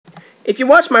If you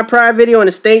watched my prior video in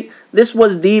a state, this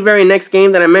was the very next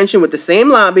game that I mentioned with the same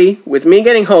lobby, with me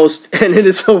getting host, and it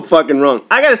is so fucking wrong.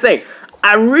 I gotta say,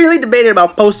 I really debated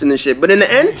about posting this shit, but in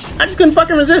the end, I just couldn't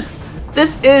fucking resist.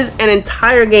 This is an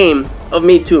entire game of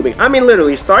me tubing. I mean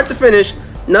literally, start to finish,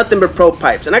 nothing but pro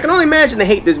pipes. And I can only imagine the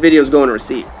hate this video is going to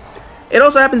receive. It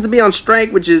also happens to be on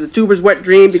strike, which is the tuber's wet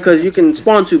dream, because you can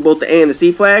spawn tube both the A and the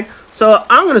C flag. So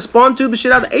I'm going to spawn tube the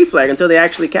shit out of the A flag until they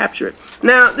actually capture it.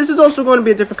 Now, this is also going to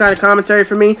be a different kind of commentary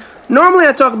for me. Normally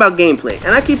I talk about gameplay,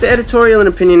 and I keep the editorial and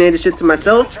opinionated shit to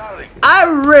myself. I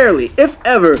rarely, if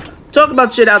ever, talk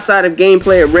about shit outside of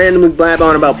gameplay or randomly blab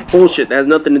on about bullshit that has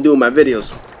nothing to do with my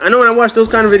videos. I know when I watch those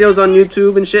kind of videos on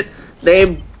YouTube and shit,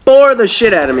 they bore the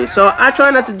shit out of me. So I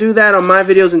try not to do that on my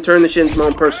videos and turn the shit into my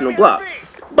own personal blog.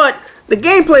 But the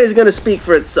gameplay is going to speak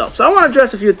for itself. So I want to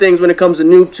address a few things when it comes to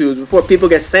noob tubes before people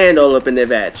get sand all up in their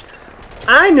vag.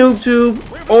 I noob tube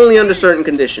only under certain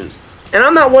conditions. And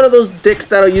I'm not one of those dicks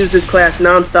that'll use this class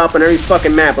non-stop on every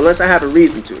fucking map unless I have a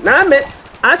reason to. Now I admit,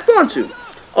 I spawn tube.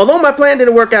 Although my plan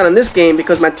didn't work out in this game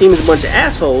because my team is a bunch of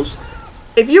assholes,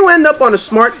 if you end up on a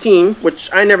smart team, which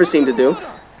I never seem to do,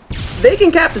 they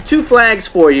can cap the 2 flags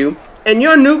for you, and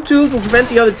your noob tubes will prevent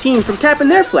the other team from capping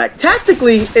their flag.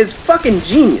 Tactically, it's fucking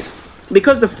genius.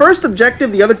 Because the first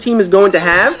objective the other team is going to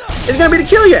have is going to be to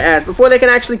kill your ass before they can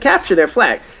actually capture their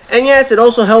flag. And yes, it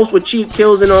also helps with cheap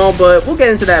kills and all, but we'll get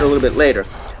into that a little bit later.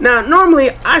 Now,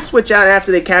 normally, I switch out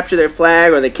after they capture their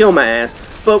flag or they kill my ass,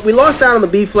 but we lost out on the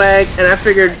B flag, and I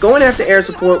figured going after air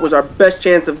support was our best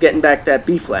chance of getting back that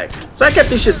B flag. So I kept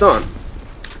these shits on.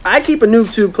 I keep a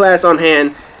noob tube class on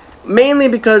hand, mainly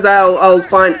because I'll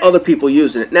find other people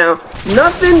using it. Now,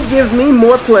 nothing gives me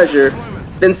more pleasure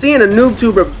than seeing a noob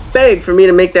tuber beg for me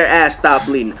to make their ass stop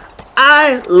bleeding.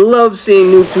 I love seeing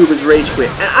noob tubers rage quit,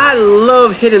 and I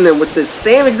love hitting them with the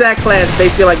same exact class they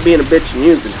feel like being a bitch and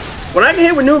using. When I get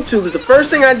hit with noob tubers, the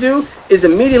first thing I do is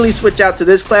immediately switch out to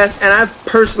this class, and I've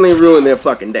personally ruined their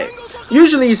fucking day.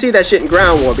 Usually you see that shit in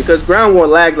ground war, because ground war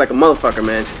lags like a motherfucker,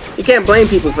 man. You can't blame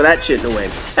people for that shit in a way.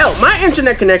 Hell, my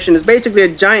internet connection is basically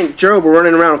a giant gerbil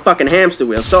running around a fucking hamster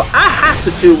wheel, so I have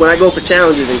to tube when I go for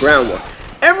challenges in ground war.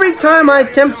 Every time I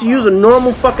attempt to use a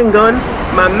normal fucking gun,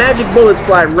 my magic bullets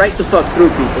fly right the fuck through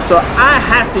people, so I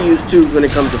have to use tubes when it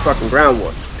comes to fucking ground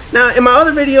war. Now, in my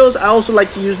other videos, I also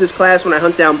like to use this class when I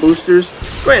hunt down boosters.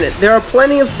 Granted, there are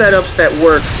plenty of setups that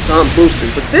work to hunt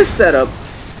boosters, but this setup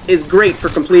is great for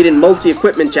completing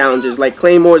multi-equipment challenges like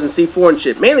claymores and C4 and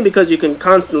shit, mainly because you can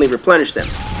constantly replenish them.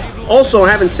 Also,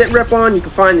 having sit rep on, you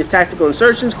can find the tactical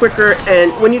insertions quicker,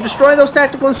 and when you destroy those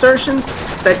tactical insertions,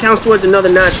 that counts towards another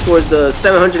notch towards the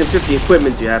 750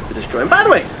 equipments you have to destroy. And by the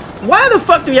way, why the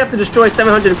fuck do you have to destroy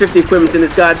 750 equipments in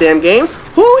this goddamn game?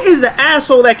 Who is the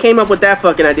asshole that came up with that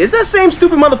fucking idea? Is that same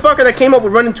stupid motherfucker that came up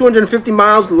with running 250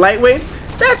 miles lightweight?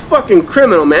 That's fucking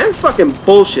criminal, man. That's fucking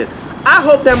bullshit. I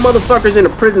hope that motherfucker's in a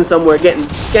prison somewhere getting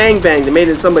gangbanged and made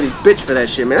into somebody's bitch for that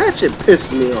shit, man. That shit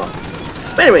pisses me off.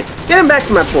 But anyway, getting back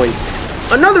to my point.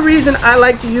 Another reason I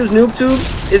like to use noob tubes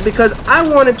is because I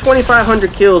wanted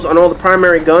 2,500 kills on all the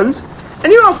primary guns.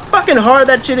 And you know how fucking hard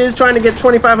that shit is trying to get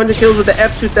 2,500 kills with the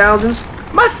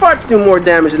F2000s? My farts do more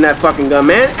damage than that fucking gun,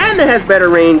 man, and it has better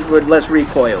range with less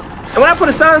recoil. And when I put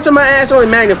a silencer on my ass, it only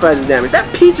magnifies the damage.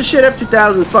 That piece of shit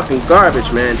F2000 is fucking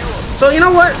garbage, man. So you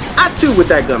know what? I tube with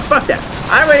that gun. Fuck that.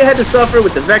 I already had to suffer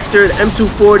with the Vector, the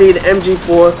M240, the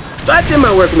MG4. So I did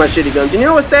my work with my shitty guns. And you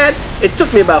know what's sad? It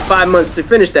took me about 5 months to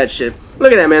finish that shit.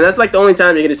 Look at that, man. That's like the only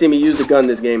time you're going to see me use the gun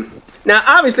this game. Now,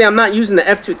 obviously, I'm not using the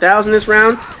F2000 this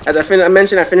round. As I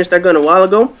mentioned, I finished that gun a while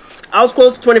ago. I was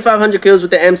close to 2,500 kills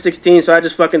with the M16, so I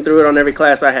just fucking threw it on every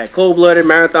class I had. Cold-blooded,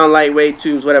 marathon, lightweight,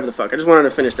 tubes, whatever the fuck. I just wanted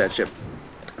to finish that shit.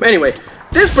 But anyway,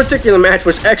 this particular match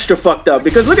was extra fucked up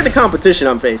because look at the competition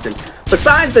I'm facing.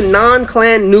 Besides the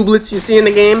non-clan nooblets you see in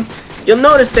the game, you'll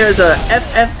notice there's a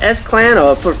FFS clan,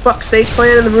 or for fuck's sake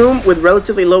clan in the room with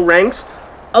relatively low ranks.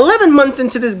 11 months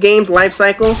into this game's life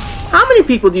cycle, how many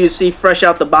people do you see fresh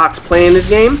out the box playing this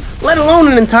game? Let alone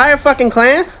an entire fucking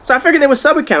clan? So I figured they were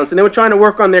sub-accounts and they were trying to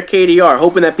work on their KDR,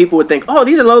 hoping that people would think, oh,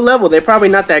 these are low level, they're probably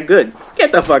not that good.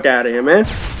 Get the fuck out of here, man.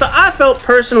 So I felt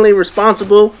personally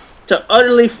responsible to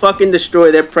utterly fucking destroy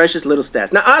their precious little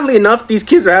stats. Now, oddly enough, these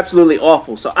kids are absolutely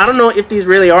awful. So I don't know if these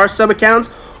really are sub-accounts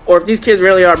or if these kids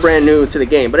really are brand new to the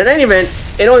game. But in any event,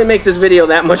 it only makes this video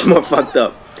that much more fucked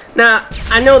up. Now,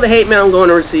 I know the hate mail I'm going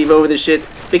to receive over this shit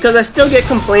because I still get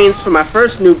complaints from my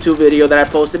first NoobTube video that I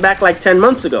posted back like 10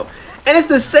 months ago. And it's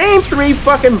the same 3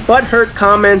 fucking butthurt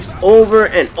comments over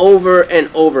and over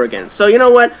and over again. So you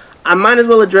know what? I might as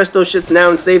well address those shits now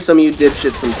and save some of you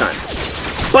dipshits some time.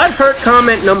 Butthurt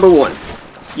comment number 1.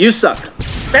 You suck.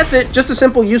 That's it, just a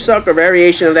simple "you suck" or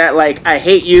variation of that, like "I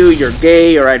hate you," "you're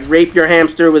gay," or "I'd rape your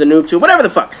hamster with a noob tube," whatever the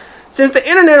fuck. Since the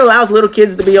internet allows little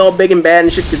kids to be all big and bad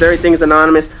and shit because everything's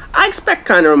anonymous, I expect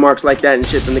kind of remarks like that and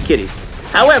shit from the kiddies.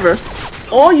 However,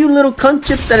 all you little cunt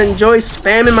chips that enjoy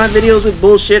spamming my videos with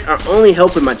bullshit are only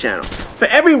helping my channel. For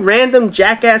every random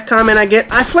jackass comment I get,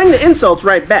 I fling the insults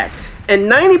right back. And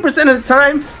 90% of the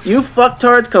time, you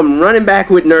fucktards come running back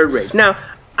with nerd rage. Now,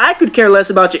 I could care less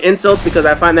about your insults because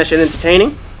I find that shit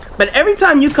entertaining, but every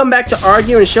time you come back to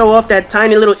argue and show off that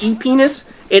tiny little e-penis,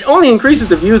 it only increases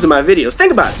the views of my videos.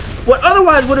 Think about it. What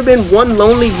otherwise would have been one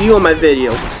lonely view on my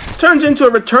video turns into a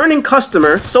returning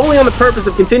customer solely on the purpose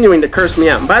of continuing to curse me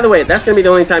out. And by the way, that's going to be the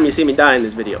only time you see me die in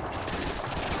this video.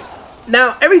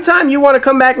 Now, every time you want to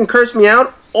come back and curse me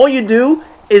out, all you do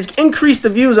is increase the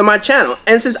views on my channel.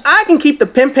 And since I can keep the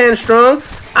pimp hand strong,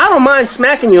 I don't mind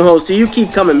smacking you hoes till you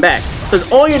keep coming back. Because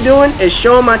all you're doing is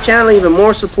showing my channel even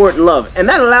more support and love. And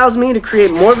that allows me to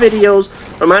create more videos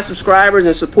for my subscribers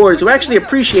and supporters who actually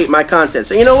appreciate my content.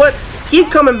 So you know what?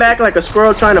 Keep coming back like a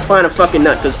squirrel trying to find a fucking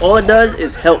nut, because all it does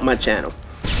is help my channel.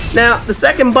 Now, the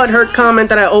second butthurt comment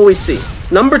that I always see.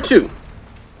 Number 2.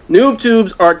 Noob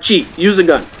tubes are cheap. Use a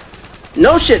gun.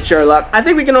 No shit, Sherlock. I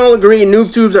think we can all agree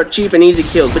noob tubes are cheap and easy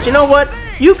kills. But you know what?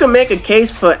 You can make a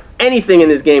case for anything in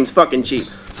this game's fucking cheap.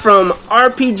 From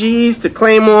RPGs to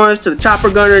claymores to the chopper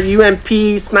gunner,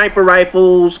 UMP, sniper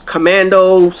rifles,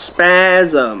 commando,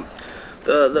 spaz,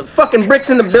 the fucking bricks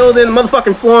in the building, the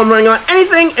motherfucking floor I'm running on.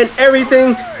 Anything and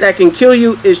everything that can kill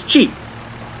you is cheap.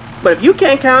 But if you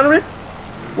can't counter it,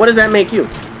 what does that make you?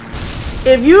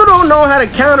 If you don't know how to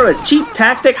counter a cheap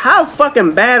tactic, how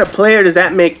fucking bad a player does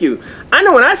that make you? I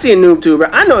know when I see a noob tuber,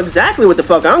 I know exactly what the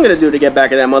fuck I'm gonna do to get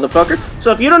back at that motherfucker.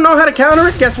 So if you don't know how to counter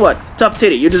it, guess what? Tough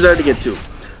titty, you deserve to get 2.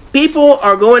 People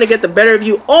are going to get the better of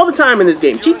you all the time in this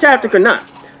game, cheap tactic or not.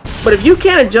 But if you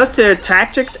can't adjust to their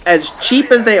tactics as cheap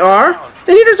as they are,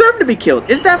 then you deserve to be killed.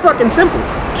 It's that fucking simple.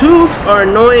 Tubes are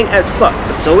annoying as fuck,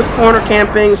 but so is corner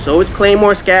camping, so is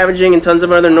claymore scavenging, and tons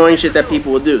of other annoying shit that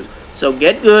people will do. So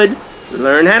get good,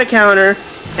 learn how to counter,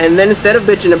 and then instead of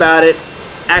bitching about it,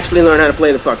 actually learn how to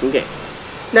play the fucking game.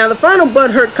 Now the final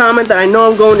butthurt comment that I know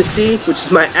I'm going to see, which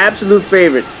is my absolute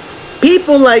favorite.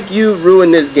 People like you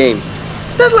ruin this game.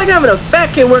 That's like having a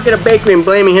fat kid work at a bakery and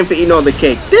blaming him for eating all the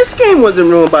cake. This game wasn't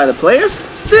ruined by the players.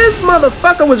 This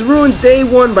motherfucker was ruined day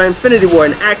 1 by Infinity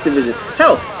Ward and Activision.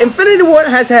 Hell, Infinity Ward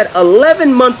has had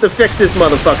 11 months to fix this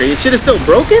motherfucker. Your shit is still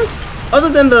broken? Other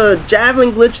than the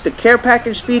Javelin glitch, the care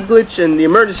package speed glitch, and the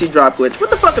emergency drop glitch, what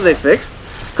the fuck have they fixed?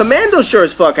 Commando sure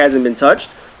as fuck hasn't been touched.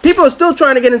 People are still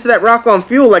trying to get into that rock on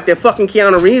fuel like they're fucking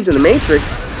Keanu Reeves in The Matrix.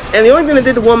 And the only thing that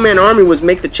did the one-man army was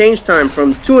make the change time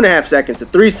from 2.5 seconds to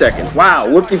 3 seconds. Wow,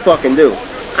 whoop-de-fucking-do.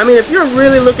 I mean, if you're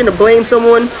really looking to blame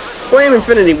someone, blame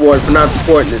Infinity Ward for not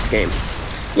supporting this game.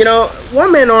 You know,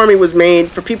 one-man army was made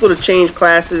for people to change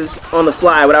classes on the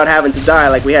fly without having to die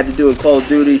like we had to do in Call of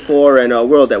Duty 4 and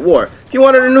World at War. If you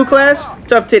wanted a new class,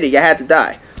 tough titty, you had to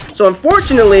die. So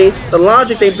unfortunately, the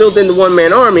logic they built into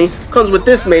one-man army comes with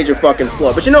this major fucking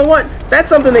flaw. But you know what? That's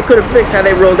something they could have fixed had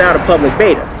they rolled out a public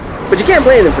beta. But you can't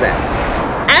blame them for that.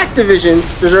 Activision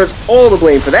deserves all the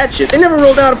blame for that shit. They never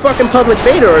rolled out a fucking public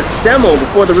beta or demo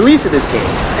before the release of this game.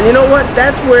 And you know what?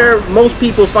 That's where most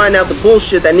people find out the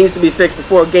bullshit that needs to be fixed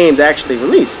before games actually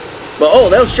release. But oh,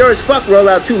 they'll sure as fuck roll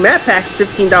out 2 map packs for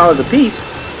 $15 a piece.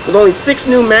 With only 6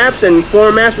 new maps and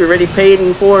 4 maps we already paid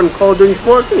for in Call of Duty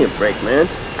 4. Give me a break, man.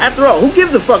 After all, who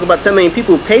gives a fuck about 10 million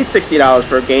people who paid $60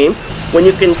 for a game when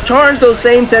you can charge those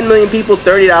same 10 million people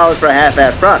 $30 for a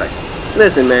half-ass product?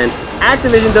 Listen, man,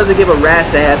 Activision doesn't give a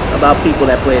rat's ass about people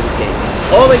that play this game.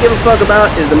 All they give a fuck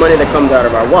about is the money that comes out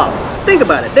of our wallets. Think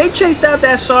about it. They chased out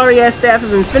that sorry-ass staff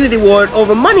of Infinity Ward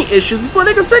over money issues before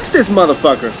they could fix this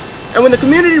motherfucker. And when the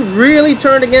community really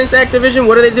turned against Activision,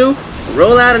 what do?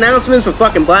 Roll out announcements for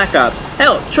fucking Black Ops.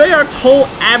 Hell, Treyarch's whole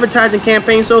advertising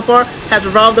campaign so far has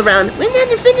revolved around, when that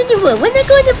Infinity Ward, when they're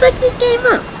going to fuck this game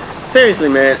up? Seriously,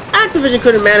 man, Activision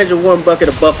couldn't manage a warm bucket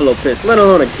of buffalo piss, let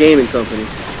alone a gaming company.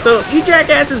 So, you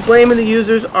jackasses blaming the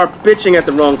users are bitching at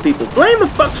the wrong people. Blame the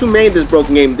fucks who made this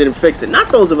broken game and didn't fix it, not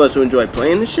those of us who enjoy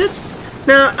playing this shit.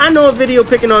 Now, I know a video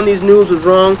picking on these noobs was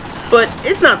wrong, but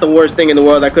it's not the worst thing in the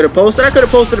world I could have posted. I could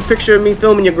have posted a picture of me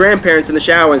filming your grandparents in the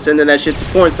shower and sending that shit to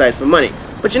porn sites for money.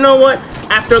 But you know what?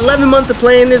 After 11 months of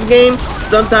playing this game,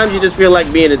 sometimes you just feel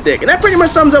like being a dick. And that pretty much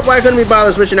sums up why I couldn't be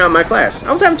bothered switching out my class.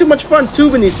 I was having too much fun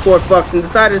tubing these poor fucks and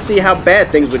decided to see how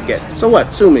bad things would get. So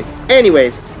what? Sue me.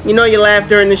 Anyways, you know you laugh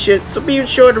during this shit, so be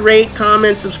sure to rate,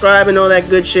 comment, subscribe, and all that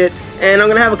good shit. And I'm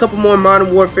gonna have a couple more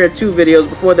Modern Warfare 2 videos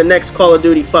before the next Call of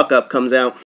Duty fuck-up comes out.